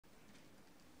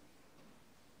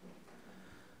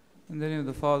In the name of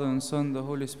the Father, and Son, the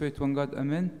Holy Spirit, one God,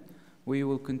 Amen. We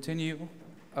will continue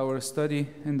our study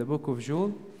in the book of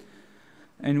Joel.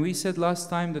 And we said last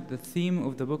time that the theme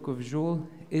of the book of Joel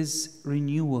is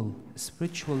renewal,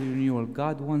 spiritual renewal.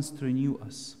 God wants to renew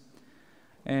us.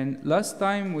 And last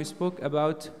time we spoke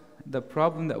about the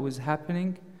problem that was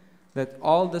happening, that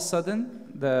all of a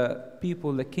sudden the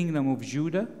people, the kingdom of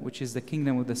Judah, which is the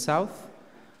kingdom of the south,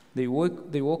 they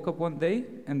woke up one day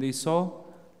and they saw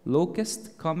locusts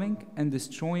coming and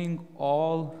destroying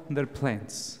all their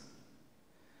plants.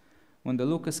 When the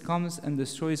locust comes and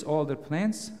destroys all their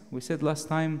plants, we said last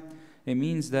time, it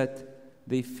means that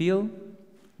they feel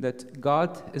that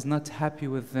God is not happy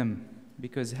with them,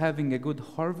 because having a good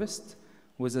harvest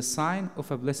was a sign of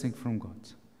a blessing from God.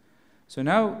 So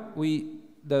now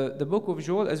the book of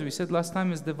Joel, as we said last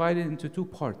time, is divided into two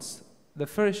parts. The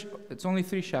first, it's only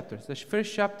 3 chapters. The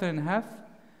first chapter and a half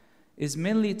is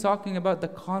mainly talking about the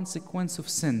consequence of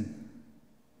sin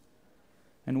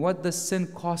and what does sin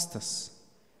cost us.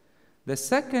 The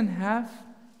second half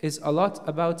is a lot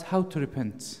about how to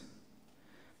repent.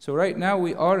 So right now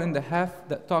we are in the half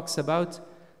that talks about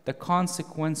the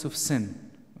consequence of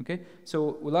sin. Okay?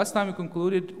 So last time we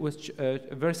concluded with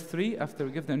verse 3 after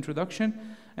we give the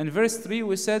introduction. And verse 3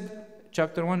 we said,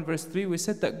 chapter 1 verse 3, we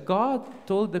said that God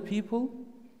told the people,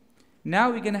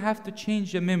 now we're going to have to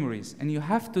change your memories, and you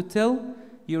have to tell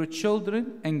your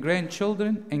children and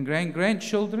grandchildren and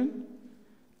grandchildren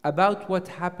about what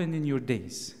happened in your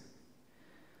days.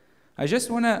 I just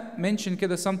want to mention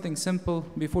something simple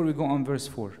before we go on verse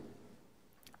 4.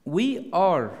 We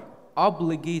are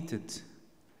obligated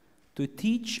to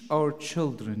teach our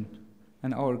children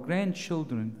and our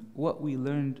grandchildren what we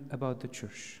learned about the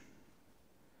church.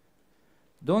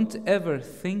 Don't ever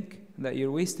think that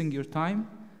you're wasting your time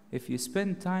if you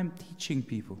spend time teaching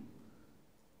people.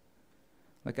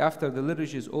 Like after the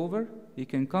liturgy is over, you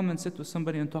can come and sit with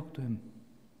somebody and talk to him.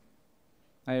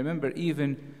 I remember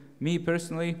even me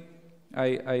personally,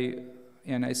 I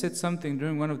said something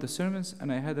during one of the sermons, and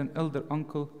I had an elder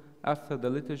uncle after the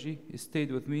liturgy. He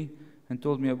stayed with me and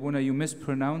told me, Abuna, you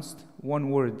mispronounced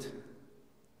one word.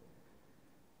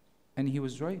 And he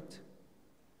was right.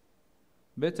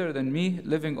 Better than me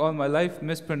living all my life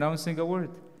mispronouncing a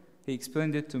word. He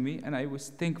explained it to me, and I was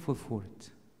thankful for it.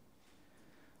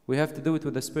 We have to do it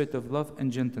with a spirit of love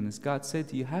and gentleness. God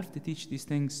said you have to teach these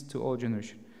things to all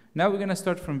generations. Now we're going to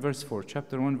start from verse 4,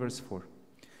 chapter 1, verse 4.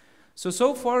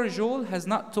 So far, Joel has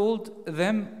not told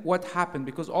them what happened,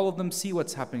 because all of them see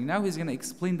what's happening. Now he's going to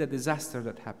explain the disaster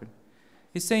that happened.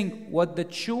 He's saying, what the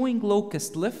chewing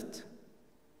locust left,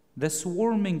 the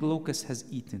swarming locust has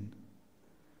eaten.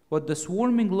 What the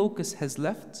swarming locust has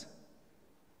left,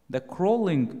 the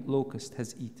crawling locust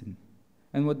has eaten.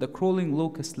 And what the crawling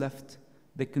locust left,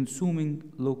 the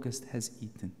consuming locust has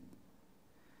eaten.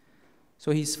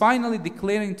 So he's finally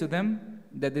declaring to them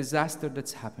the disaster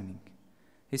that's happening.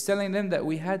 He's telling them that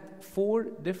we had 4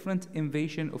 different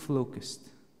invasions of locusts.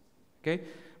 Okay?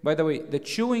 By the way, the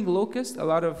chewing locust, a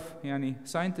lot of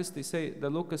scientists, they say the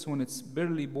locust, when it's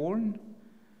barely born,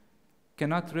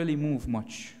 cannot really move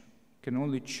much, can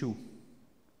only chew.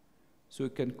 So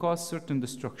it can cause certain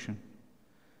destruction.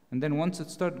 And then once it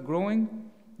starts growing,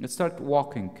 it starts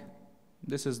walking.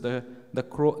 This is the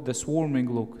swarming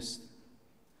locust.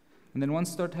 And then once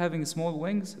it starts having small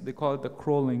wings, they call it the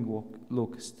crawling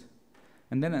locust.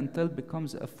 And then until it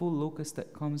becomes a full locust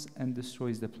that comes and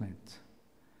destroys the plant.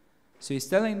 So he's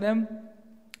telling them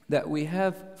that we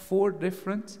have 4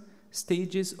 different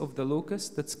stages of the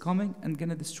locust that's coming and going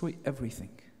to destroy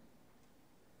everything.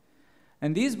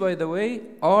 And these, by the way,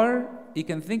 you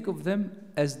can think of them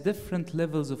as different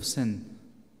levels of sin.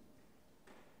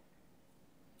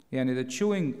 The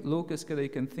chewing locust, you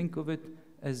can think of it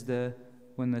as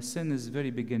when the sin is very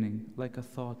beginning, like a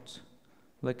thought,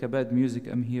 like a bad music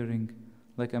I'm hearing,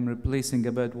 like I'm replacing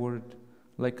a bad word,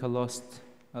 like a lust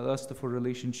for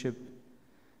relationship.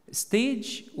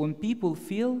 Stage when people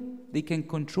feel they can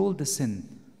control the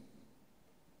sin.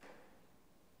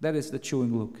 That is the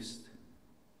chewing locust.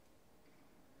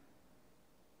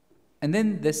 And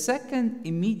then the second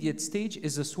immediate stage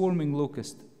is the swarming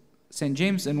locust. St.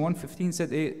 James in 1:15 said,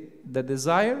 the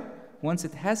desire, once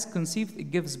it has conceived,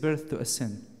 it gives birth to a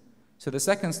sin. So the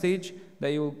second stage,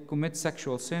 that you will commit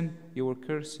sexual sin, you will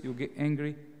curse, you will get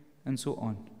angry, and so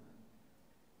on.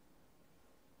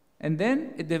 And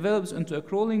then it develops into a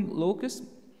crawling locust.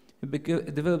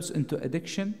 It develops into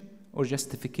addiction or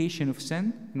justification of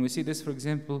sin. And we see this, for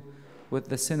example, with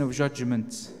the sin of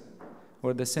judgment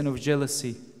or the sin of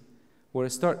jealousy, where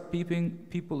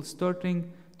people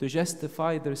starting to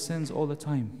justify their sins all the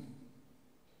time.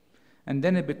 And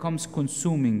then it becomes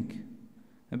consuming.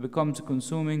 it becomes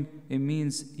consuming, it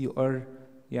means you are,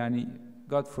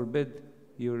 God forbid,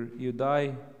 you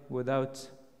die without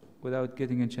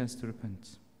getting a chance to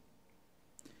repent.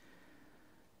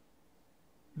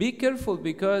 Be careful,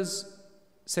 because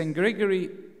St. Gregory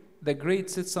the Great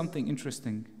said something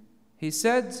interesting. He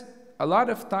said, a lot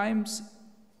of times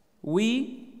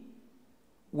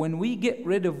when we get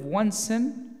rid of one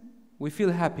sin, we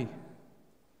feel happy.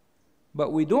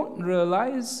 But we don't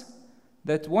realize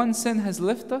that one sin has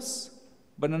left us,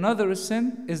 but another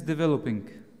sin is developing.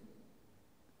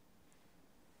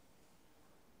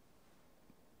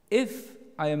 If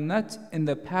I am not in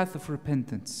the path of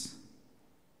repentance,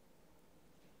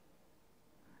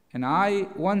 and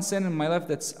one sin in my life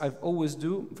that I've always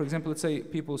do, for example, let's say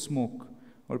people smoke,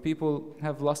 or people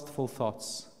have lustful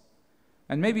thoughts.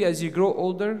 And maybe as you grow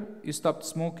older, you stopped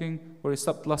smoking, or you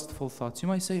stopped lustful thoughts. You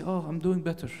might say, oh, I'm doing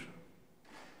better.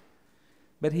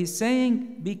 But he's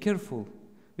saying, be careful,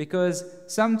 because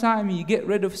sometimes you get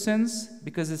rid of sins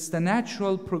because it's the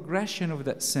natural progression of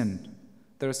that sin.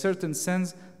 There are certain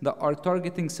sins that are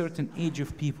targeting certain age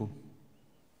of people.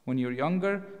 When you're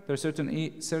younger, there are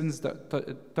certain sins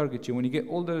that target you. When you get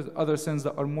older, other sins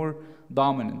that are more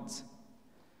dominant.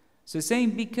 So he's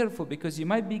saying, be careful, because you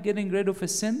might be getting rid of a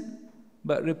sin,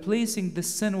 but replacing the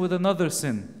sin with another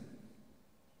sin.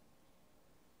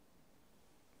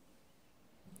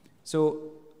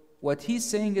 So what he's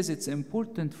saying is, it's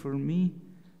important for me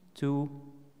to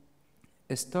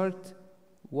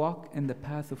walk in the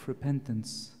path of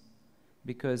repentance,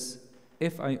 because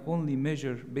if I only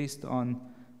measure based on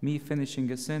me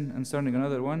finishing a sin and starting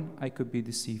another one, I could be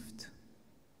deceived.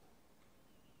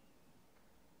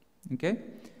 Okay?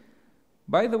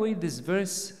 By the way, this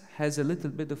verse has a little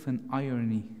bit of an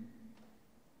irony.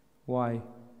 Why?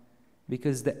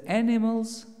 Because the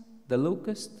animals, the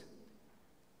locust,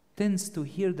 tends to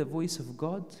hear the voice of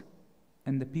God,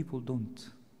 and the people don't.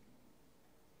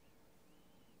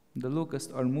 The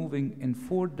locusts are moving in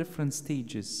 4 different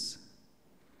stages,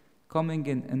 coming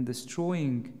in and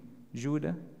destroying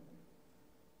Judah,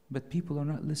 but people are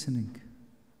not listening.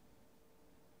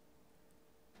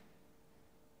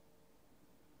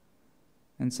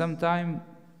 And sometimes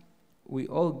we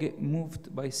all get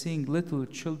moved by seeing little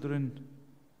children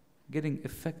getting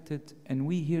affected, and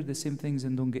we hear the same things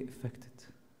and don't get affected.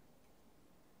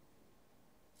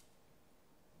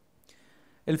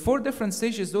 In 4 different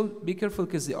stages, though, be careful,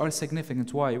 because they are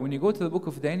significant. Why? When you go to the book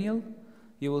of Daniel,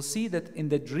 you will see that in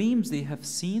the dreams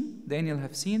Daniel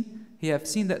have seen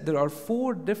that there are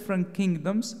 4 different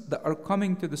kingdoms that are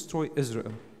coming to destroy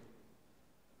Israel.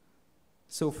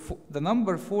 So the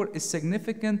number 4 is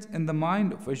significant in the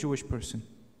mind of a Jewish person.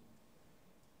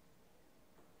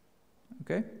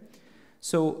 Okay?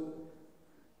 So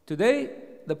today,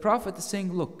 the prophet is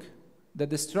saying, look, the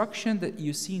destruction that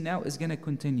you see now is going to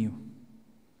continue.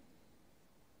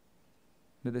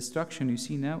 The destruction you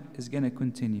see now is going to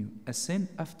continue. A sin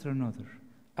after another,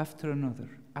 after another,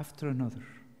 after another.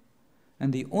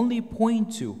 And they only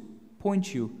point you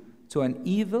to an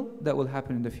evil that will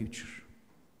happen in the future.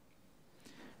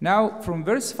 Now, from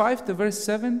verse 5 to verse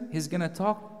 7, he's going to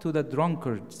talk to the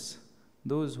drunkards,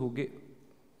 those who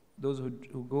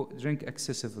go drink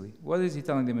excessively. What is he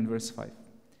telling them in verse 5?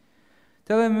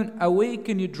 Tell them,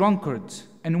 awaken, you drunkards,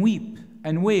 and weep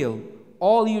and wail,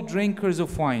 all you drinkers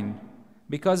of wine,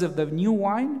 because of the new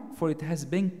wine, for it has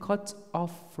been cut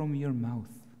off from your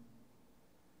mouth.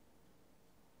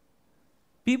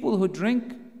 People who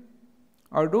drink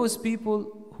are those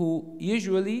people who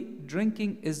usually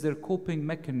drinking is their coping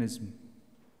mechanism.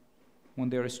 When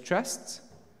they are stressed,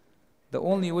 the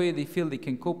only way they feel they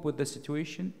can cope with the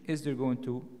situation is they're going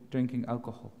to drinking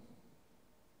alcohol.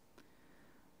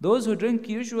 Those who drink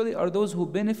usually are those who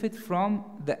benefit from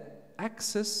the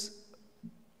access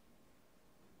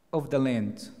of the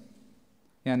land.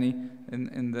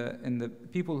 In the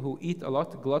people who eat a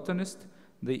lot, gluttonous,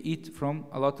 they eat from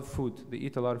a lot of food. They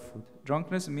eat a lot of food.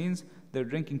 Drunkenness means they're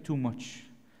drinking too much.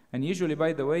 And usually,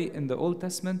 by the way, in the Old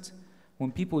Testament,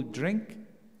 when people drink,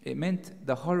 it meant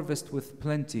the harvest with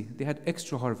plenty. They had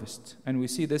extra harvest. And we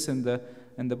see this in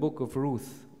the book of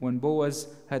Ruth. When Boaz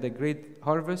had a great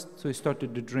harvest, so he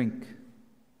started to drink.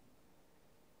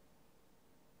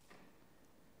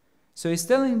 So he's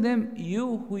telling them,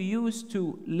 you who used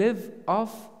to live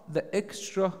off the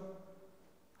extra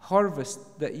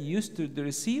harvest that you used to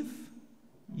receive,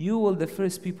 you will the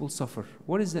first people suffer.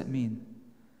 What does that mean?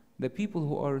 The people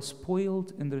who are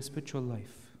spoiled in their spiritual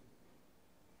life,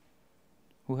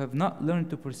 who have not learned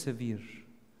to persevere,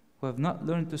 who have not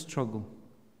learned to struggle,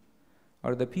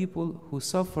 are the people who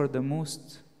suffer the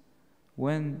most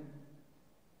when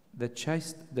the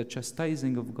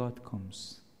chastising of God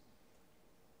comes.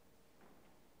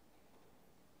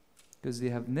 Because they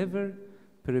have never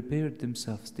prepared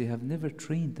themselves. They have never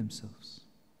trained themselves.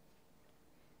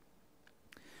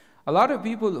 A lot of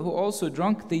people who also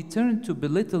drunk, they turn to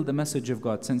belittle the message of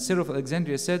God. St. Cyril of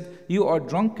Alexandria said, "You are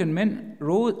drunken men,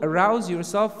 arouse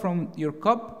yourself from your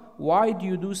cup. Why do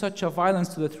you do such a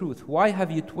violence to the truth? Why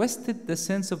have you twisted the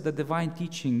sense of the divine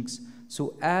teachings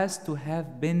so as to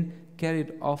have been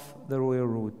carried off the royal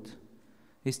road?"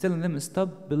 He's telling them,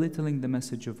 stop belittling the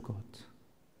message of God.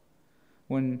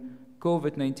 When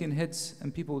COVID-19 hits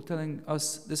and people were telling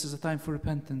us, this is a time for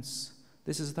repentance,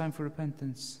 this is a time for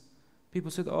repentance. People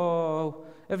said, oh,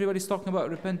 everybody's talking about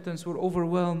repentance, we're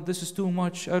overwhelmed, this is too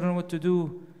much, I don't know what to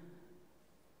do.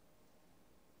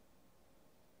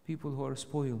 People who are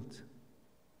spoiled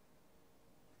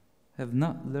have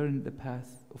not learned the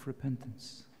path of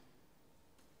repentance.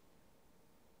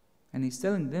 And he's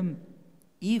telling them,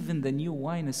 even the new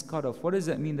wine is cut off. What does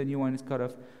that mean, the new wine is cut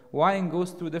off? Wine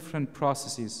goes through different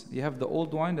processes. You have the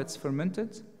old wine that's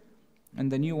fermented, and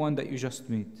the new one that you just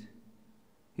made.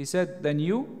 He said the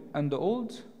new and the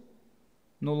old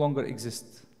no longer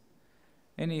exist.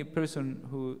 Any person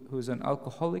who's an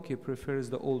alcoholic, he prefers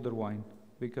the older wine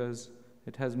because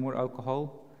it has more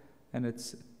alcohol, and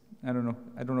it's I don't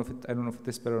know if it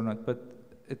is better or not, but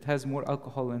it has more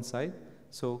alcohol inside,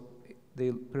 so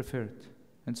they prefer it,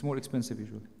 and it's more expensive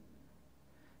usually.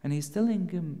 And he's telling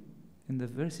him in the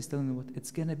verse, he's telling him what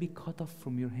it's gonna be cut off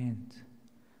from your hand,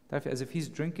 as if he's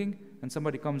drinking and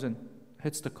somebody comes and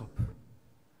hits the cup.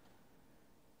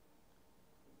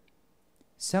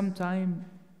 Sometime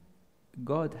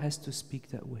God has to speak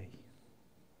that way.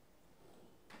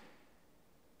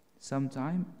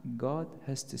 Sometime God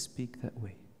has to speak that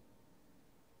way,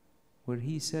 where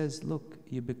he says, look,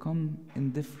 you become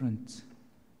indifferent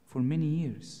for many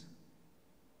years,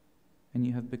 and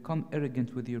you have become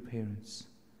arrogant with your parents,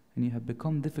 and you have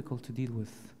become difficult to deal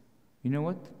with. You know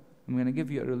what? I'm going to give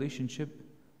you a relationship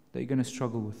that you're going to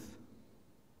struggle with,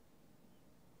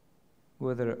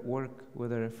 whether at work,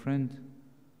 whether a friend,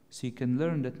 so you can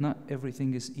learn that not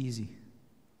everything is easy,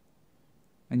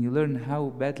 and you learn how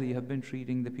badly you have been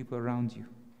treating the people around you.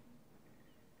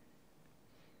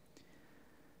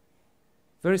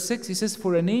 Verse 6, he says,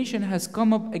 "For a nation has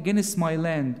come up against my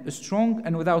land, strong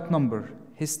and without number.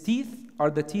 His teeth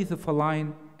are the teeth of a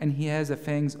lion, and he has the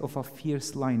fangs of a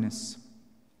fierce lioness."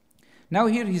 Now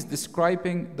here he's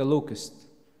describing the locust.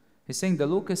 He's saying the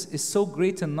locust is so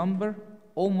great in number,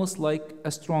 almost like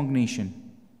a strong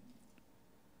nation.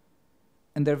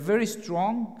 And they're very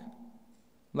strong,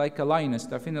 like a lioness.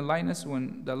 I've seen a lioness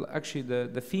when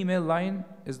the female lion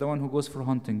is the one who goes for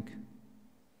hunting.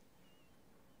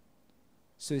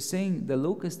 So he's saying the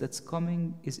locust that's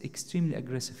coming is extremely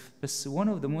aggressive. But one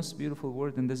of the most beautiful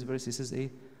words in this verse, he says,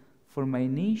 "For my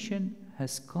nation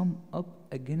has come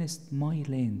up against my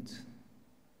land."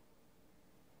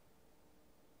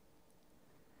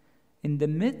 In the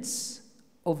midst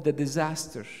of the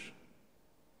disaster,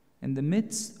 in the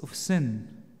midst of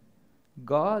sin,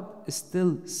 God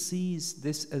still sees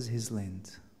this as his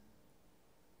land,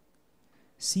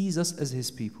 sees us as his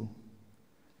people.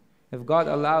 If God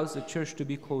allows the church to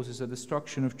be closed, the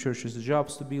destruction of churches, the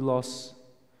jobs to be lost,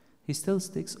 he still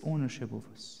takes ownership of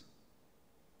us.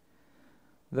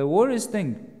 The worst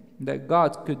thing that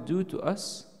God could do to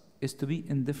us is to be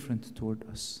indifferent toward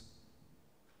us.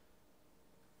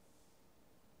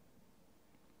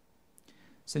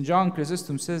 St. John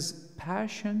Chrysostom says,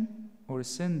 passion or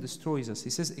sin destroys us. He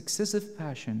says, excessive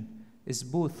passion is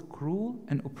both cruel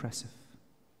and oppressive.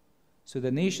 So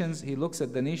the nations, he looks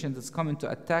at the nation that's coming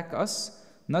to attack us,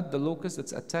 not the locust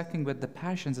that's attacking, but the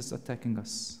passions that's attacking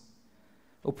us.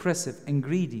 Oppressive and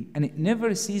greedy, and it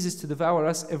never ceases to devour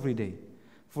us every day.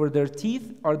 For their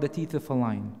teeth are the teeth of a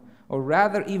lion, or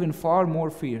rather even far more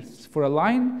fierce. For a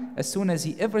lion, as soon as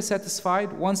he ever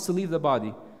satisfied, wants to leave the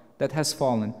body that has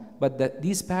fallen. But that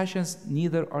these passions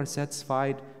neither are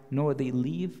satisfied, nor they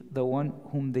leave the one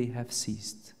whom they have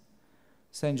seized.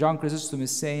 St. John Chrysostom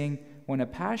is saying, when a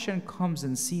passion comes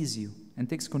and sees you and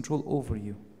takes control over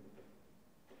you,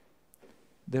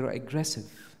 they're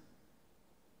aggressive.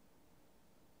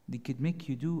 They could make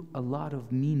you do a lot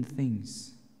of mean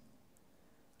things,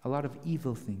 a lot of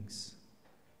evil things.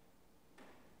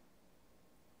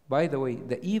 By the way,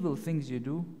 the evil things you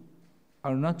do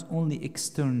are not only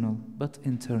external, but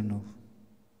internal.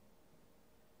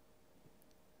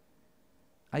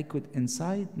 I could,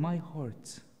 inside my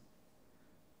heart,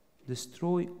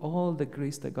 destroy all the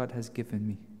grace that God has given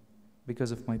me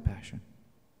because of my passion.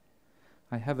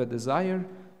 I have a desire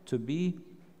to be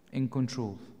in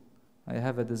control. I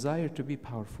have a desire to be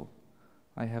powerful.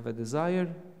 I have a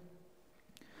desire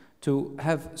to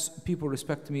have people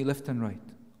respect me left and right.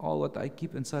 all what I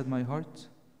keep inside my heart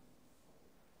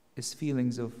is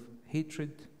feelings of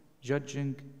hatred,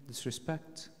 judging,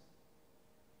 disrespect.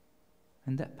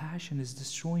 And that passion is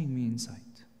destroying me inside.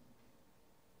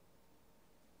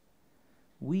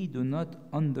 We do not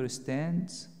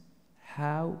understand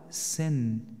how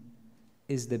sin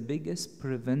is the biggest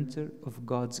preventer of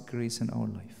God's grace in our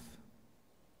life.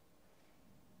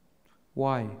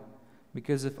 Why?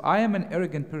 Because if I am an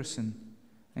arrogant person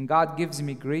and God gives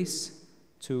me grace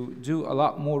to do a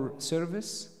lot more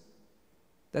service,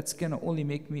 that's going to only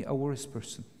make me a worse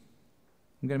person.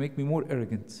 It's going to make me more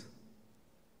arrogant.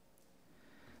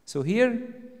 So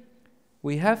here,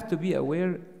 we have to be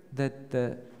aware that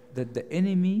the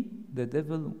enemy, the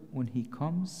devil, when he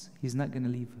comes, he's not going to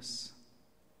leave us.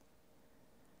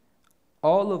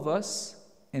 All of us,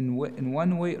 in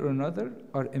one way or another,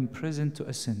 are imprisoned to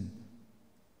a sin.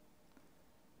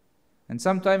 And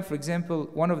sometimes, for example,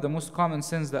 one of the most common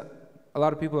sins that a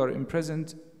lot of people are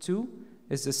imprisoned to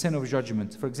is the sin of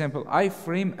judgment. For example, I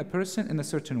frame a person in a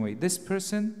certain way. This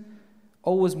person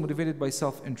always motivated by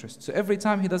self-interest. So every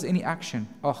time he does any action,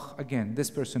 again, this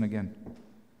person again.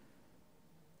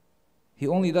 He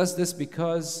only does this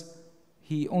because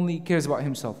he only cares about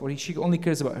himself, or she only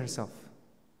cares about herself.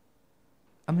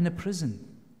 I'm in a prison.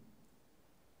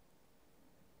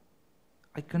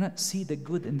 I cannot see the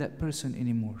good in that person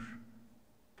anymore.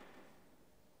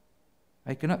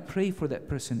 I cannot pray for that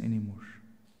person anymore.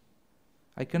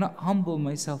 I cannot humble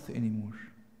myself anymore.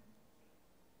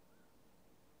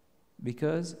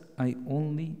 Because I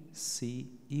only see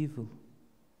evil.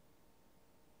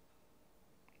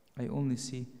 I only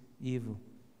see evil.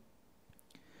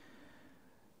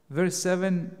 Verse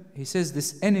 7, he says,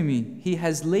 this enemy, he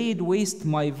has laid waste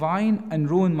my vine and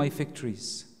ruined my fig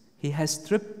trees. He has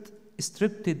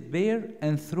stripped it bare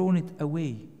and thrown it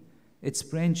away. Its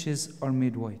branches are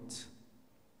made white.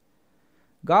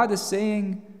 God is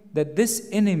saying that this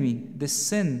enemy, this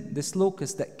sin, this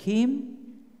locust that came,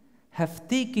 have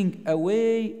taken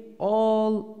away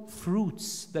all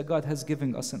fruits that God has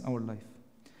given us in our life.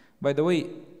 By the way,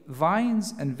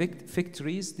 vines and fig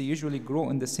trees, they usually grow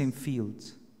in the same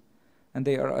field. And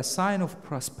they are a sign of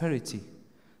prosperity.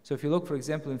 So if you look, for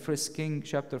example, in 1 Kings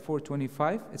chapter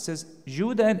 4:25, it says,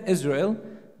 Judah and Israel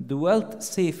dwelt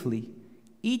safely,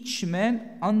 each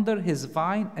man under his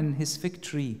vine and his fig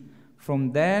tree,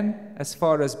 from Dan as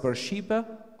far as Beersheba,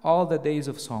 all the days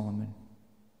of Solomon.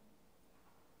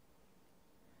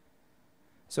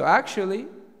 So actually,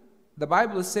 the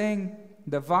Bible is saying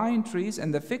the vine trees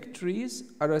and the fig trees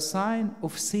are a sign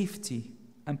of safety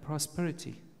and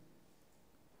prosperity.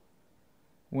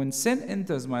 When sin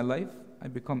enters my life, I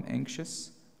become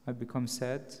anxious, I become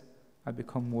sad, I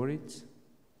become worried.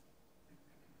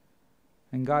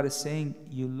 And God is saying,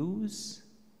 you lose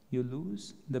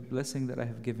the blessing that I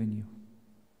have given you.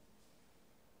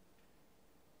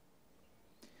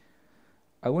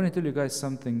 I want to tell you guys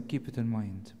something, keep it in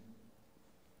mind.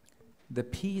 The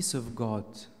peace of God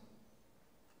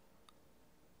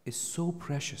is so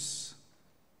precious.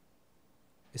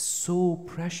 Is so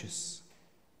precious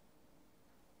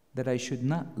that I should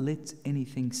not let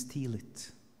anything steal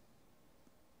it.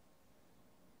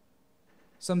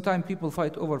 Sometimes people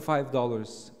fight over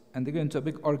 $5 and they get into a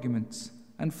big argument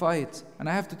and fight, and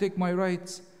I have to take my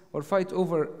rights, or fight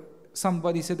over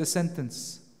somebody said a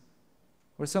sentence,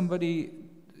 or somebody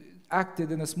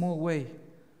acted in a small way,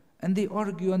 and they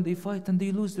argue and they fight and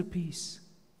they lose their peace.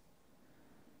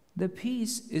 The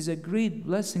peace is a great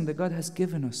blessing that God has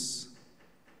given us.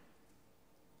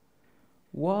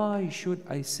 Why should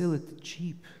I sell it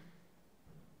cheap?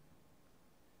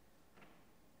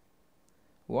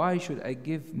 Why should I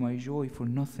give my joy for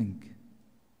nothing?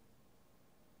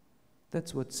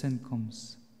 That's what sin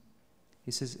comes.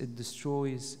 He says it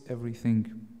destroys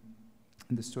everything.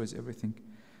 It destroys everything.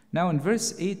 Now in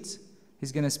verse 8,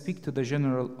 he's going to speak to the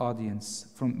general audience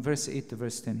from verse 8 to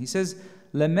verse 10. He says,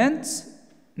 lament.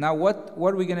 Now what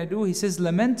are we going to do? He says,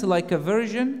 lament like a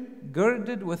virgin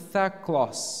girded with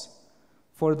sackcloth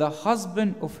for the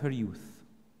husband of her youth.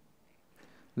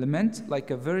 Lament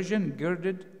like a virgin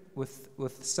girded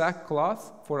with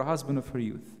sackcloth for a husband of her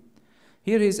youth.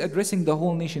 Here he is addressing the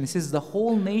whole nation. He says the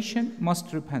whole nation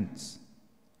must repent.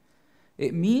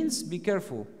 It means, be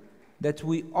careful, that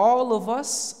all of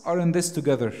us are in this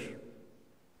together.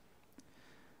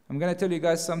 I'm going to tell you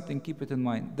guys something, keep it in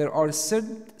mind. There are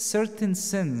certain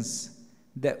sins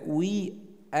that we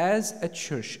as a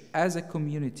church, as a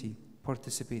community,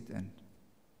 participate in.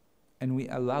 And we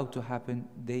allow to happen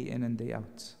day in and day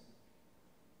out.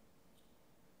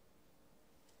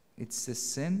 It's the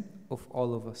sin of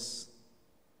all of us.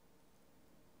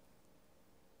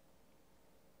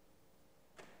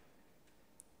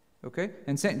 Okay?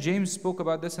 And St. James spoke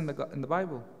about this in the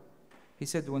Bible. He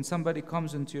said, when somebody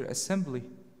comes into your assembly,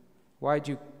 why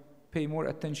do you pay more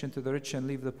attention to the rich and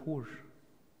leave the poor?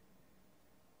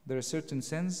 There are certain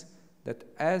sins that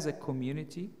as a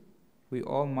community, we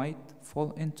all might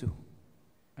fall into,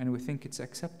 and we think it's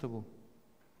acceptable.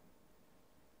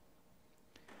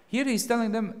 Here he's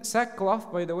telling them,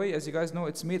 sackcloth, by the way, as you guys know,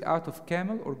 it's made out of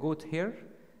camel or goat hair,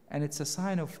 and it's a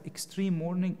sign of extreme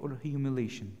mourning or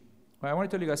humiliation. Well, I want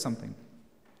to tell you guys something.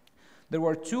 There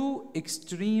were two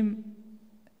extreme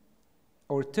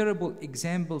or terrible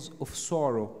examples of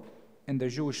sorrow in the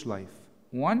Jewish life.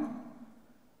 One,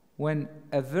 when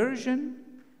a virgin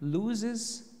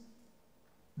loses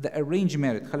the arranged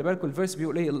marriage. خلي بالكم الverse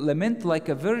بيقول ايه? Lament like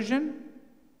a virgin.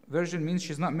 Virgin means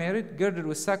she's not married, girded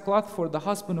with sackcloth for the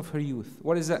husband of her youth.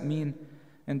 What does that mean?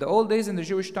 In the old days, in the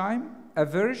Jewish time, a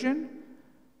virgin,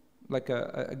 like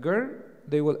a girl,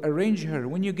 they will arrange her.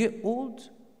 When you get old,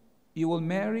 you will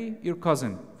marry your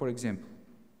cousin, for example.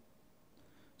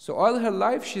 So all her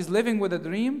life, she's living with a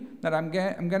dream that I'm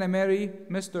gonna marry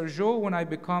Mr. Joe when I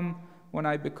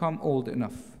become old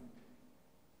enough.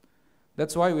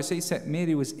 That's why we say St.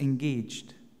 Mary was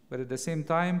engaged, but at the same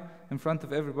time, in front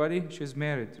of everybody, she's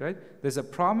married, right? There's a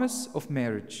promise of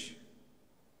marriage.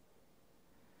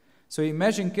 So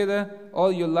imagine kida,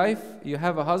 all your life, you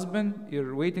have a husband,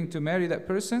 you're waiting to marry that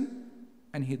person,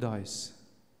 and he dies.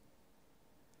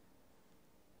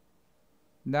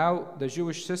 Now, the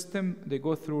Jewish system, they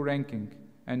go through ranking.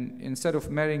 And instead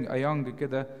of marrying a young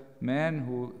kida man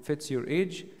who fits your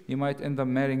age, you might end up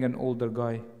marrying an older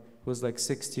guy who's like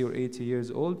 60 or 80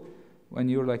 years old, when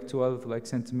you're like 12, like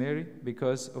St. Mary,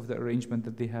 because of the arrangement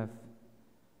that they have.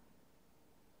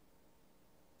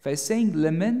 By saying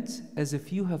lament as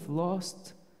if you have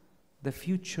lost the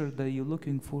future that you're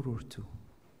looking forward to.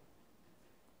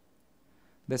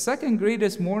 The second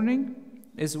greatest mourning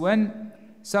is when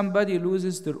somebody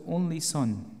loses their only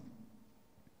son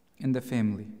in the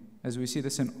family, as we see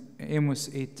this in Amos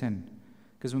 8:10.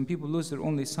 Because when people lose their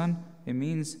only son, it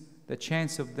means the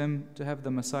chance of them to have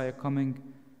the Messiah coming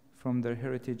from their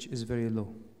heritage is very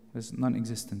low. It's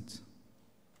non-existent.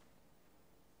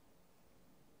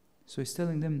 So he's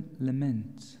telling them,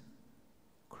 lament,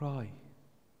 cry.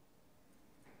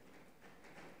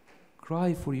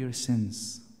 Cry for your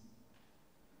sins.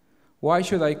 Why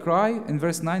should I cry? In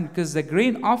verse 9, because the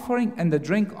grain offering and the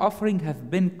drink offering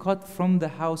have been cut from the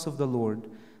house of the Lord.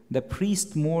 The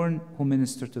priest mourn who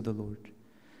minister to the Lord.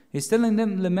 He's telling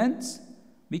them, lament,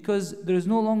 because there is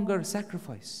no longer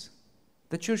sacrifice.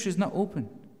 The church is not open.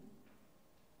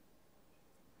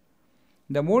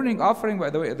 The morning offering, by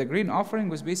the way, the grain offering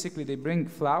was basically they bring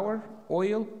flour,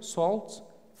 oil, salt,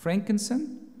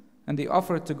 frankincense, and they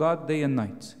offer it to God day and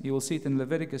night. You will see it in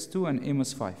Leviticus 2 and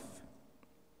Amos 5.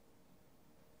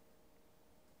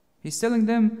 He's telling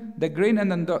them the grain and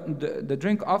the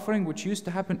drink offering, which used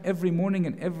to happen every morning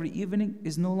and every evening,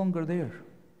 is no longer there.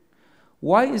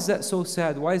 Why is that so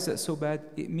sad? Why is that so bad?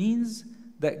 It means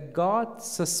that God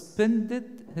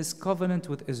suspended His covenant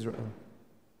with Israel.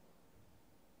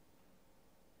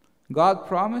 God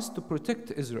promised to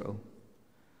protect Israel.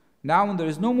 Now when there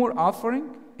is no more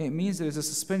offering, it means there is a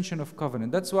suspension of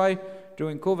covenant. That's why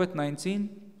during COVID-19,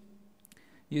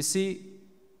 you see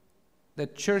the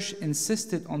church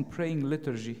insisted on praying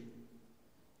liturgy,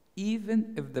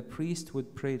 even if the priest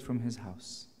would pray it from his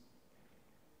house.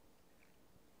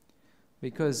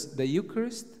 Because the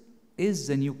Eucharist is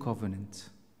the new covenant.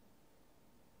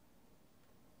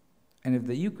 And if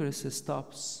the Eucharist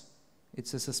stops,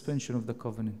 it's a suspension of the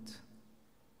covenant.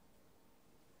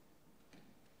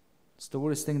 It's the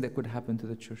worst thing that could happen to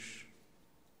the church.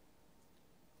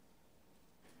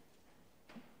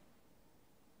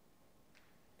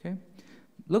 Okay?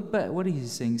 Look back what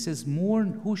he's saying. He says,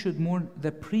 mourn. Who should mourn?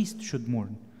 The priest should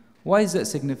mourn. Why is that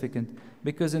significant?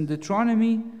 Because in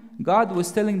Deuteronomy, God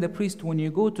was telling the priest, when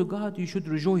you go to God, you should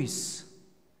rejoice.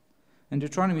 In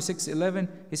Deuteronomy 6:11,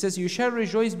 he says, you shall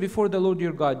rejoice before the Lord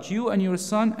your God, you and your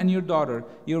son and your daughter,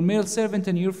 your male servant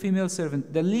and your female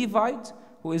servant, the Levite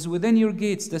who is within your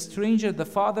gates, the stranger, the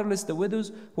fatherless, the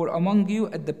widows who are among you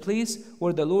at the place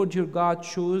where the Lord your God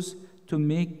chose to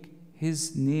make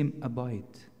His name abide.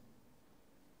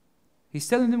 He's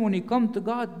telling them, when you come to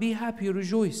God, be happy,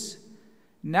 rejoice.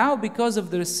 Now, because of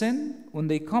their sin, when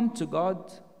they come to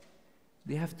God,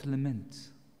 they have to lament.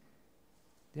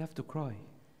 They have to cry.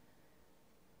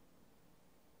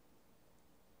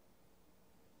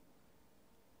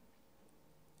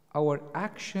 Our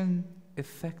action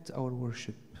affects our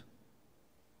worship.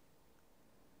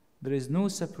 There is no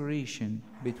separation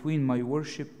between my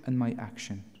worship and my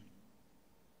action.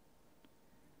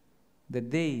 The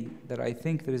day that I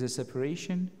think there is a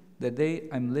separation, the day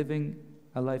I'm living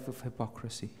a life of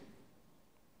hypocrisy.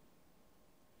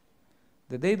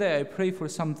 The day that I pray for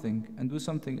something and do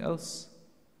something else,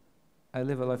 I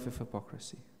live a life of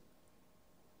hypocrisy.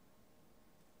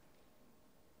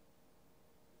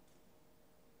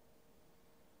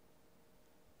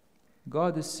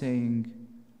 God is saying,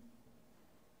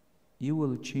 you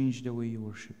will change the way you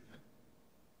worship.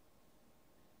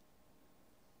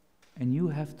 And you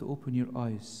have to open your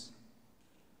eyes,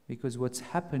 because what's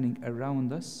happening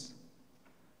around us,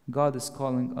 God is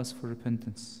calling us for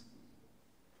repentance.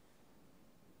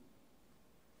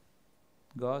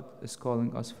 God is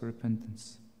calling us for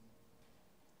repentance.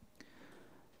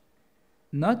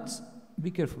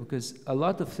 Be careful, because a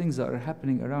lot of things that are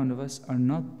happening around us are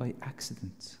not by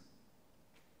accident.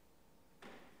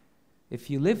 If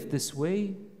you live this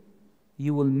way,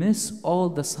 you will miss all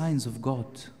the signs of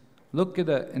God. Look at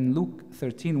it in Luke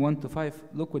 13, 1-5.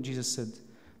 Look what Jesus said.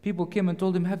 People came and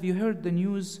told him, have you heard the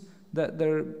news that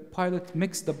their Pilate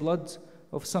mixed the blood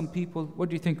of some people? What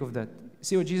do you think of that?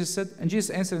 See what Jesus said? And Jesus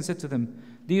answered and said to them,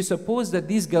 do you suppose that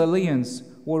these Galileans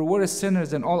were worse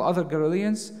sinners than all other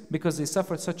Galileans because they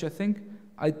suffered such a thing?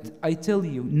 I tell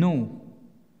you, no.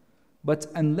 But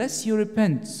unless you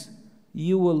repent,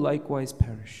 you will likewise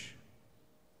perish.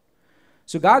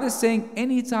 So God is saying,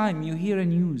 anytime you hear a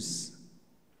news,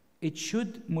 it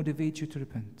should motivate you to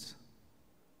repent.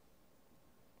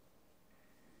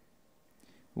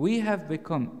 We have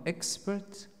become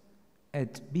expert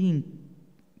at being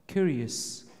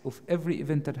curious of every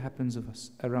event that happens of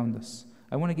us around us.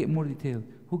 I want to get more detail.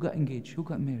 Who got engaged? Who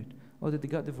got married? Oh, did they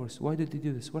got divorced? Why did they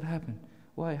do this? What happened?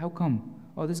 Why? How come?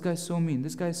 Oh, this guy's so mean.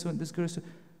 This girl is so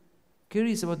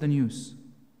curious about the news.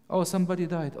 Oh, somebody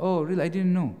died. Oh, really? I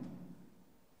didn't know.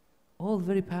 All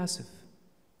very passive.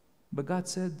 But God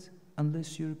said,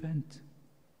 unless you repent.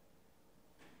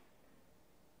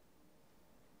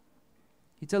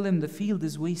 He told them the field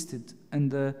is wasted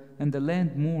and the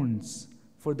land mourns,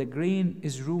 for the grain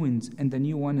is ruined and the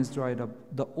new one is dried up.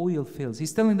 The oil fails.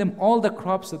 He's telling them all the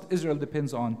crops that Israel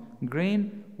depends on,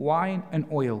 grain, wine, and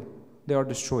oil, they are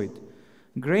destroyed.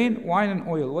 Grain, wine, and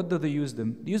oil, what do they use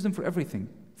them? They use them for everything.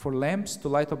 For lamps, to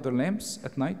light up their lamps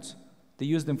at night. They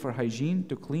use them for hygiene,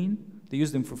 to clean. They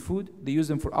use them for food. They use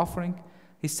them for offering.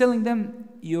 He's telling them,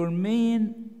 your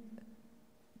main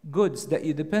goods that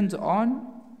you depend on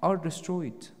are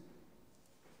destroyed.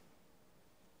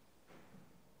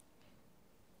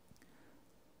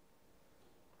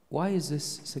 Why is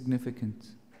this significant?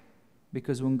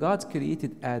 Because when God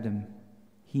created Adam,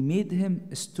 He made him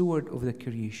a steward of the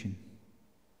creation.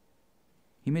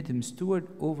 He made him steward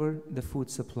over the food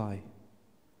supply.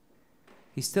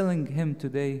 He's telling him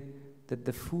today that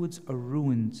the foods are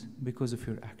ruined because of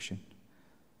your action.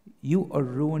 You are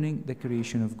ruining the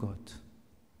creation of God.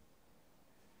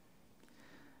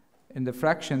 In the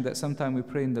fraction that sometimes we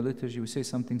pray in the liturgy, we say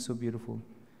something so beautiful.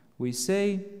 We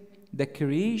say, the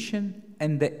creation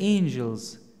and the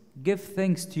angels give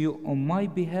thanks to you on my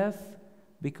behalf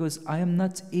because I am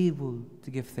not able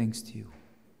to give thanks to you.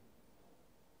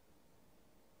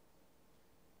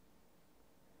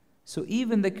 So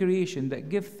even the creation that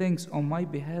give thanks on my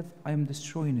behalf, I am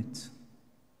destroying it.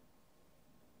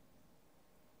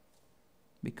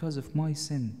 Because of my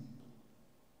sin.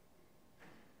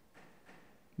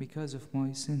 Because of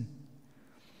my sin.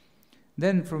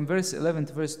 Then from verse 11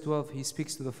 to verse 12, he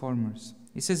speaks to the farmers.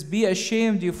 He says, be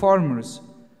ashamed, you farmers.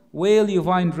 Wail, you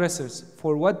vine dressers.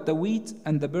 For what? The wheat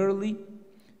and the barley?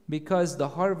 Because the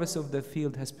harvest of the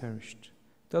field has perished.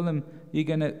 Tell them, you're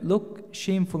going to look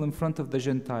shameful in front of the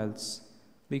Gentiles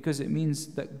because it means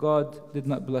that God did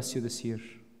not bless you this year.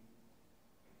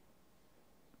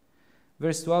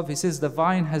 Verse 12, he says, the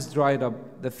vine has dried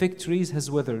up, the fig trees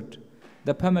has withered,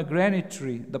 the pomegranate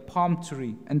tree, the palm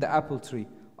tree, and the apple tree.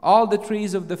 All the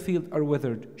trees of the field are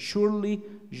withered. Surely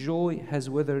joy has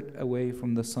withered away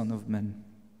from the Son of Man.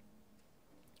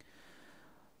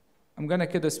 I'm going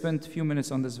to spend a few minutes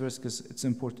on this verse because it's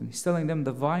important. He's telling them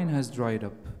the vine has dried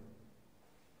up.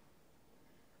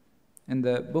 In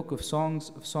the book of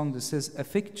Songs, it says, a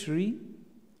fig tree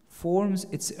forms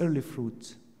its early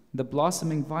fruit. The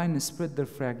blossoming vine has spread their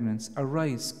fragrance.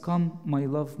 Arise, come, my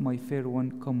love, my fair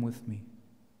one, come with me.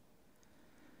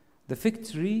 The fig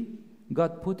tree,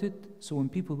 God put it so when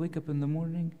people wake up in the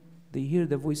morning, they hear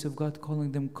the voice of God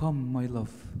calling them, come, my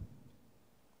love.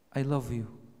 I love you.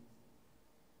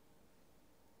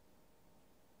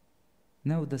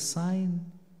 Now the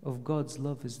sign of God's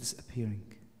love is disappearing.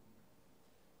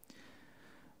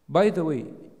 By the way,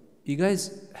 you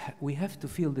guys, we have to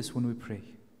feel this when we pray.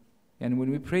 And when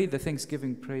we pray the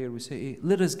Thanksgiving prayer, we say, hey,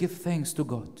 let us give thanks to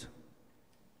God.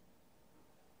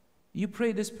 You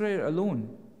pray this prayer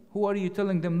alone. Who are you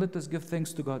telling them, let us give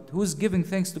thanks to God? Who's giving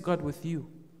thanks to God with you?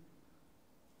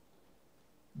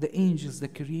 The angels, the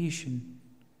creation.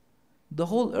 The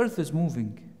whole earth is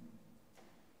moving.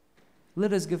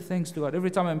 Let us give thanks to God.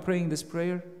 Every time I'm praying this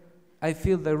prayer, I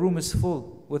feel the room is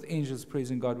full with angels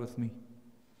praising God with me.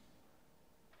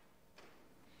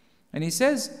 And he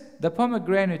says, the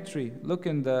pomegranate tree, look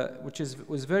in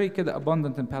was very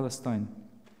abundant in Palestine.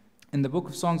 In the book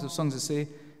of Songs it say,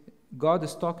 God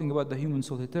is talking about the human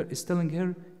soul. He's telling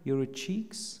her, your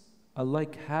cheeks are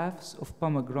like halves of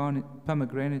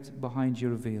pomegranate behind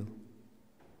your veil.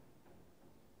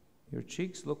 Your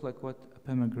cheeks look like what? A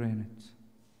pomegranate.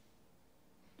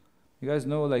 You guys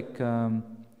know, like,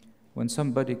 when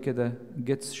somebody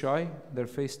gets shy, their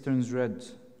face turns red,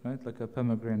 right? Like a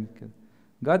pomegranate.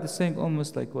 God is saying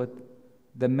almost like what?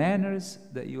 The manners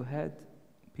that you had,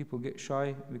 people get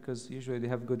shy because usually they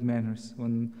have good manners.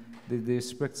 When they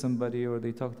respect somebody or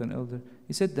they talk to an elder.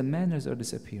 He said the manners are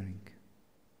disappearing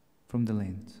from the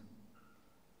land.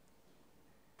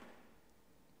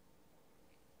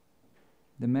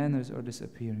 The manners are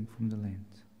disappearing from the land.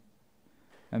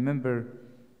 I remember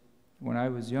when I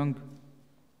was young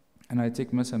and I take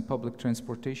public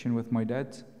transportation with my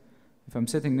dad, if I'm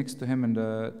sitting next to him in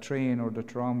the train or the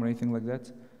tram or anything like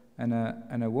that,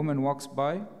 and a woman walks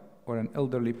by or an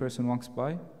elderly person walks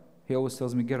by, he always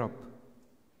tells me, get up,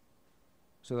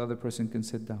 so the other person can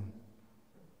sit down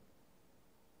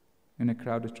in a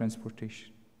crowded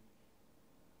transportation.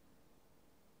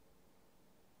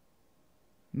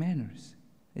 Manners.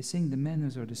 He's saying the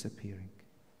manners are disappearing.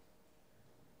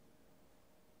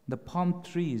 The palm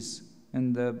trees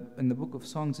in the book of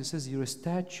Songs, it says, your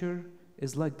stature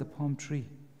is like the palm tree.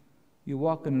 You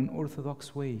walk in an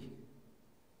orthodox way.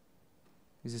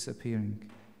 Is disappearing.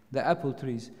 The apple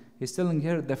trees. He's telling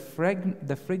her the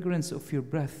fragrance of your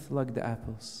breath like the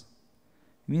apples.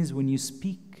 It means when you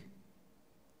speak,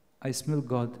 I smell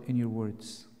God in your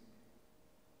words.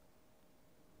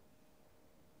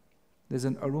 There's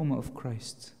an aroma of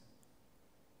Christ.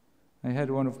 I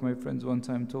had one of my friends one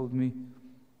time told me,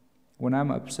 when I'm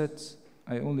upset,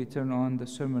 I only turn on the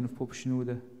sermon of Pope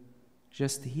Shenouda.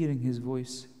 Just hearing his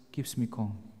voice keeps me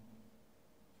calm.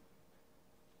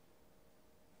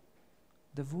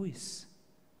 The voice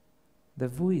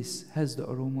has the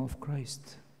aroma of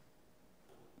Christ.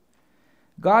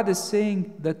 God is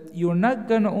saying that you're not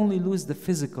going to only lose the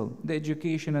physical, the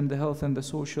education and the health and the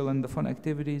social and the fun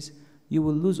activities, you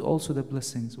will lose also the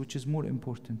blessings, which is more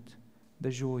important,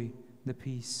 the joy, the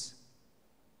peace.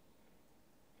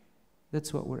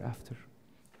 That's what we're after.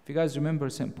 If you guys remember,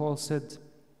 St. Paul said,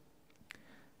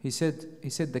 he said,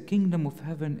 the kingdom of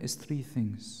heaven is three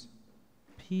things: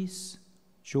 peace,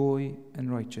 joy,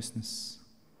 and righteousness.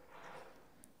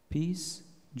 Peace,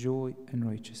 joy, and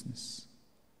righteousness.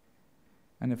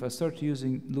 And if I start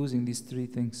losing these three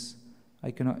things,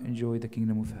 I cannot enjoy the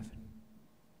kingdom of heaven.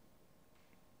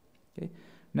 Okay.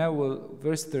 Now,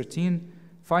 verse 13.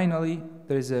 Finally,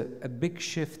 there is a big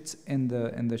shift in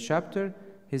the chapter.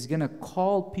 He's going to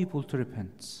call people to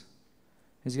repent.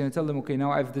 He's going to tell them, okay,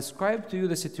 now I've described to you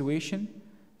the situation.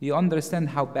 You understand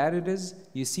how bad it is.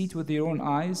 You see it with your own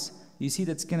eyes. You see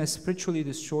that it's going to spiritually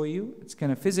destroy you. It's going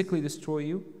to physically destroy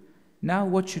you. Now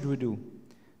what should we do?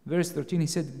 Verse 13, he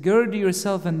said, gird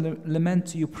yourself and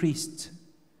lament, you priest.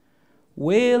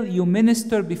 Wail, you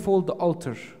minister before the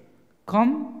altar.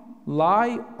 Come,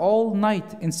 lie all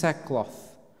night in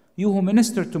sackcloth, you who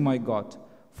minister to my God.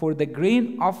 For the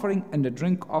grain offering and the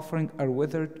drink offering are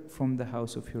withered from the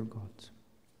house of your God.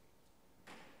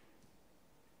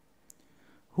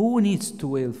 Who needs to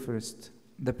wail first?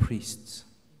 The priests.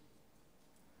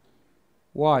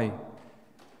 Why?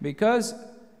 Because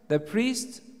the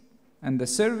priests and the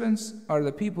servants are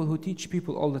the people who teach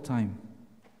people all the time.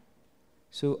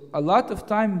 So a lot of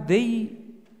time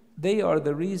they are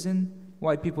the reason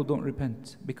why people don't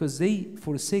repent, because they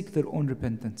forsake their own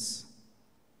repentance.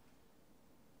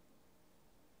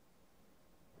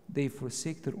 They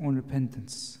forsake their own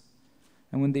repentance.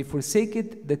 And when they forsake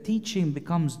it, the teaching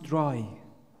becomes dry.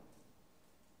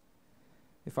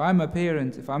 If I'm a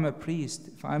parent, if I'm a priest,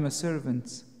 if I'm a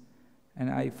servant, and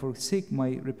I forsake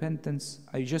my repentance,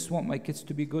 I just want my kids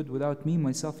to be good without me,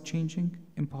 myself changing,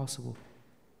 impossible.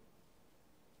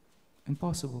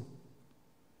 Impossible.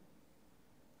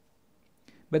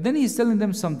 But then he's telling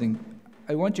them something.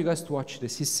 I want you guys to watch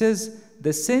this. He says,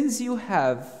 the sins you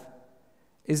have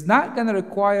is not going to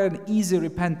require an easy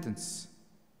repentance,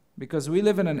 because we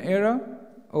live in an era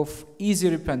of easy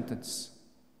repentance.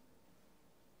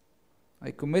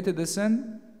 I committed a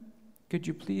sin. Could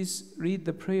you please read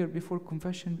the prayer before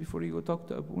confession, before you go talk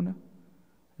to Abuna?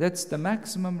 That's the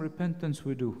maximum repentance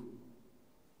we do.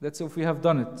 That's if we have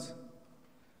done it.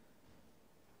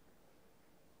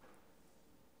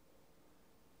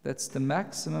 That's the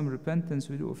maximum repentance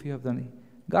we do if we have done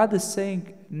it. God is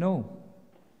saying no.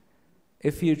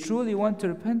 If you truly want to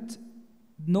repent,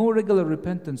 no regular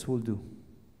repentance will do.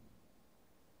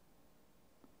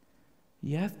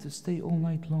 You have to stay all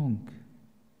night long.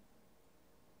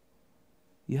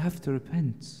 You have to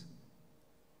repent.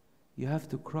 You have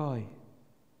to cry.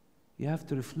 You have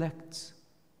to reflect.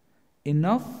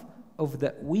 Enough of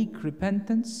that weak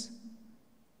repentance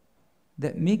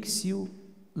that makes you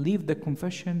leave the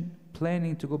confession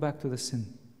planning to go back to the sin.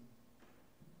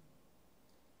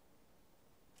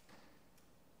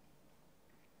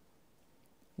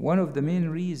 One of the main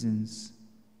reasons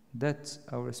that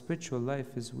our spiritual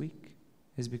life is weak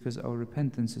is because our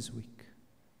repentance is weak.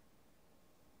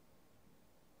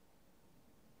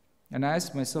 And I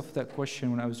asked myself that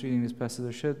question when I was reading this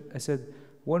passage. I said,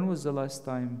 when was the last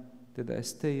time did I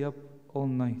stay up all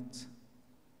night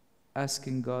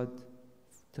asking God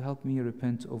to help me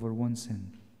repent over one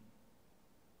sin?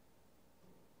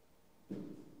 It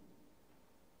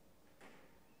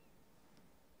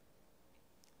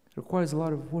requires a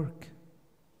lot of work.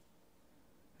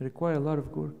 It requires a lot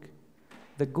of work.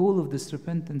 The goal of this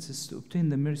repentance is to obtain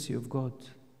the mercy of God.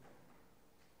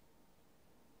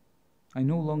 I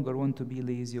no longer want to be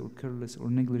lazy or careless or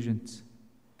negligent.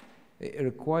 It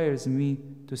requires me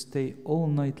to stay all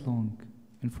night long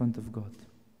in front of God.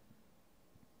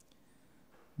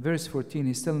 Verse 14,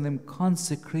 he's telling them,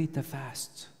 consecrate a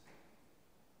fast.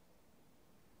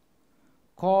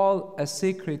 Call a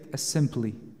sacred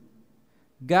assembly.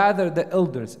 Gather the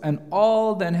elders and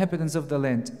all the inhabitants of the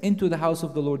land into the house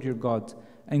of the Lord your God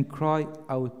and cry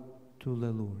out to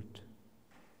the Lord.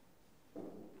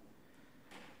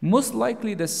 Most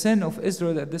likely the sin of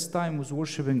Israel at this time was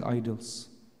worshipping idols.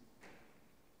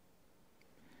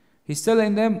 He's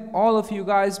telling them, all of you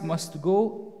guys must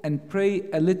go and pray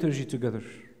a liturgy together,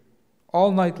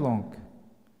 all night long.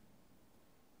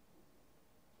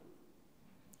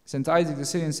 St. Isaac the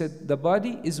Syrian said, the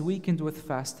body is weakened with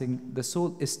fasting, the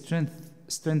soul is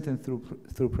strengthened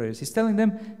through prayers. He's telling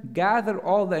them, gather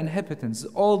all the inhabitants,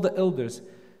 all the elders.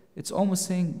 It's almost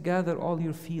saying, gather all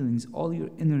your feelings, all your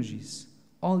energies,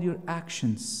 all your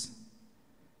actions.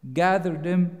 Gather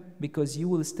them because you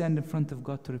will stand in front of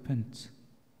God to repent.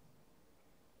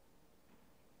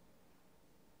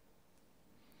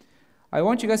 I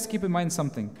want you guys to keep in mind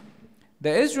something.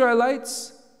 The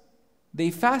Israelites, they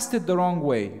fasted the wrong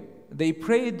way. They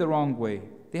prayed the wrong way.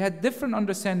 They had different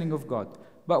understanding of God.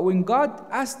 But when God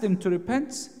asked them to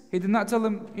repent, He did not tell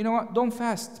them, you know what, don't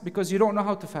fast because you don't know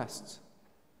how to fast.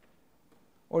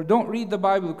 Or don't read the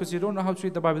Bible because you don't know how to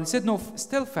read the Bible. He said, no,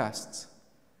 still fast.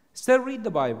 Still read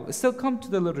the Bible. Still come to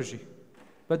the liturgy.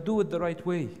 But do it the right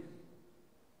way.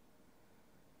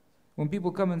 When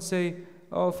people come and say,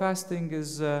 oh, fasting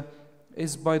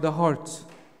is by the heart.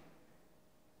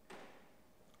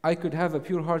 I could have a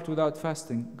pure heart without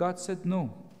fasting. God said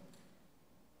no.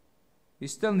 You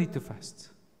still need to fast.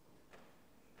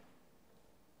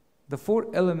 The 4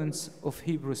 elements of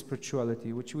Hebrew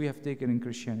spirituality, which we have taken in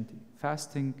Christianity: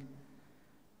 fasting,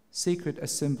 sacred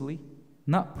assembly,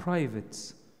 not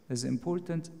private, is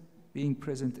important, being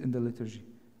present in the liturgy.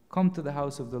 Come to the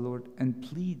house of the Lord and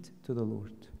plead to the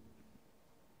Lord.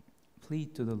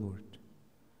 Plead to the Lord.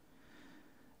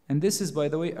 And this is, by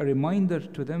the way, a reminder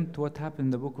to them to what happened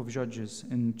in the book of Judges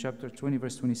in chapter 20,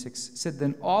 verse 26. It said,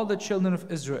 then all the children of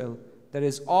Israel, that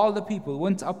is, all the people,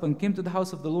 went up and came to the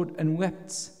house of the Lord and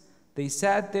wept. They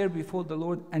sat there before the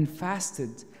Lord and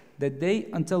fasted the day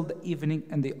until the evening,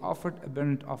 and they offered a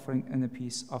burnt offering and a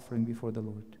peace offering before the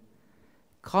Lord.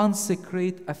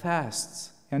 Consecrate a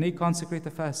fast. Yani consecrate a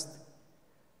fast.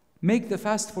 Make the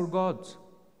fast for God.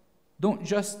 Don't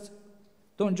just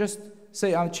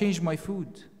say, I'll change my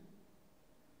food.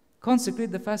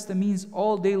 Consecrate the fast. That means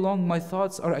all day long my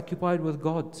thoughts are occupied with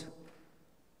God.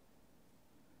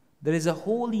 There is a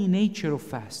holy nature of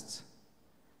fast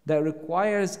that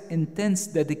requires intense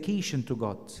dedication to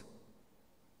God.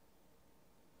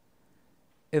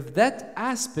 If that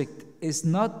aspect is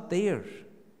not there,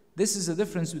 this is the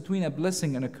difference between a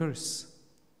blessing and a curse.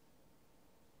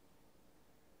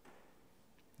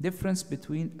 Difference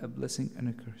between a blessing and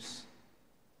a curse.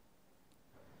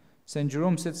 St.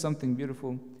 Jerome said something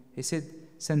beautiful. He said,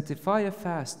 sanctify a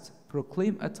fast,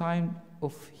 proclaim a time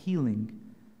of healing,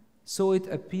 so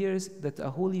it appears that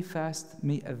a holy fast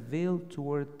may avail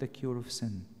toward the cure of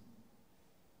sin.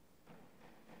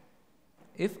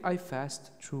 If I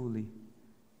fast truly,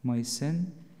 my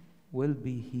sin will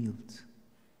be healed.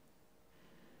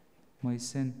 My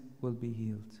sin will be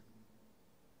healed.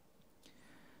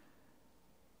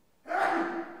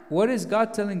 What is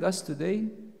God telling us today?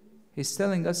 He's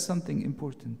telling us something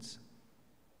important.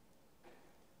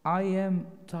 I am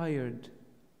tired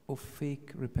of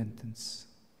fake repentance.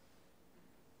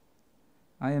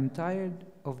 I am tired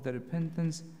of the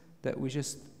repentance that we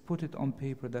just put it on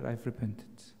paper that I've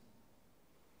repented.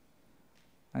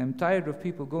 I am tired of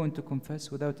people going to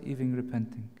confess without even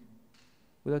repenting,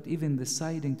 without even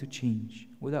deciding to change,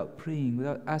 without praying,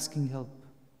 without asking help,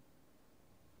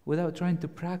 without trying to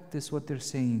practice what they're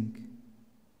saying.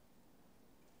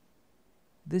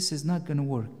 This is not going to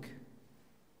work.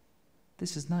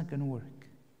 This is not going to work.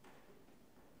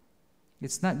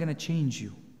 It's not going to change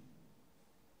you.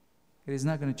 It is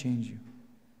not going to change you.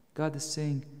 God is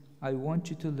saying, I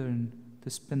want you to learn to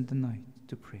spend the night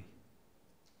to pray.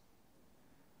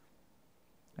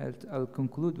 I'll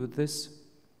conclude with this.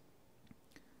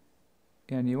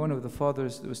 And one of the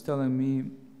fathers was telling me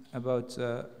about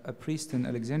a priest in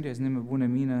Alexandria. His name is Abuna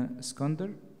Mina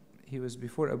Iskandar. He was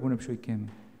before Abuna Bishoy Kamel.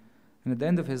 And at the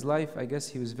end of his life, I guess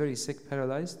he was very sick,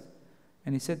 paralyzed.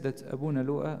 And he said that Abuna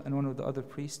Lu'a and one of the other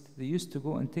priests, they used to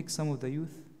go and take some of the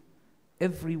youth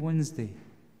every Wednesday.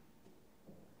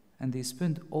 And they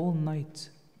spent all night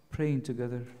praying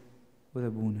together with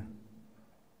Abuna.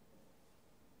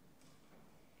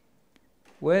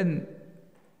 When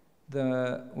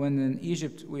in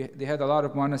Egypt they had a lot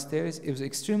of monasteries, it was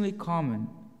extremely common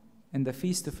in the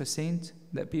feast of a saint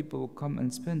that people would come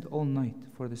and spend all night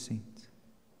for the saint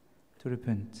to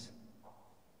repent.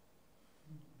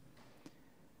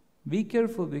 Be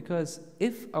careful, because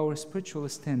if our spiritual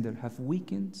standard have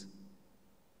weakened,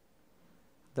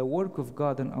 the work of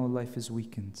God in our life is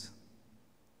weakened.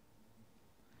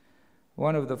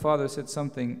 One of the fathers said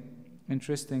something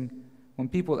interesting. When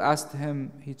people asked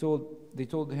him, they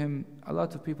told him, a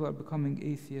lot of people are becoming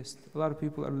atheists, a lot of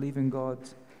people are leaving God,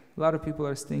 a lot of people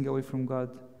are staying away from God.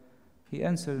 He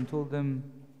answered and told them,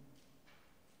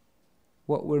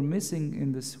 what we're missing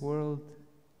in this world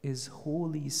is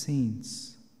holy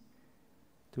saints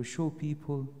to show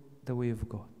people the way of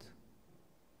God.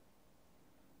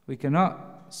 We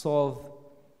cannot solve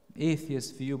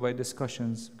atheist view by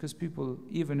discussions, because people,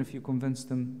 even if you convince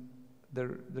them,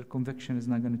 their conviction is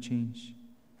not going to change.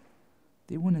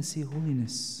 They want to see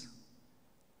holiness.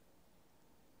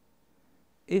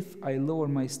 If I lower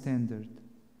my standard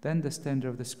than the standard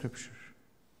of the Scripture,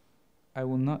 I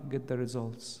will not get the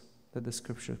results that the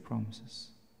Scripture promises.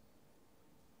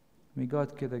 May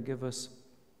God give us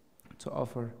to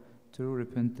offer true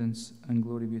repentance, and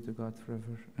glory be to God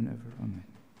forever and ever. Amen.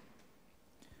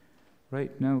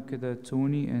 Right now,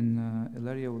 Tony and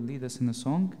Ilaria will lead us in a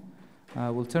song.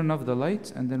 We'll turn off the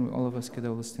light, and then all of us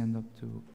will stand up to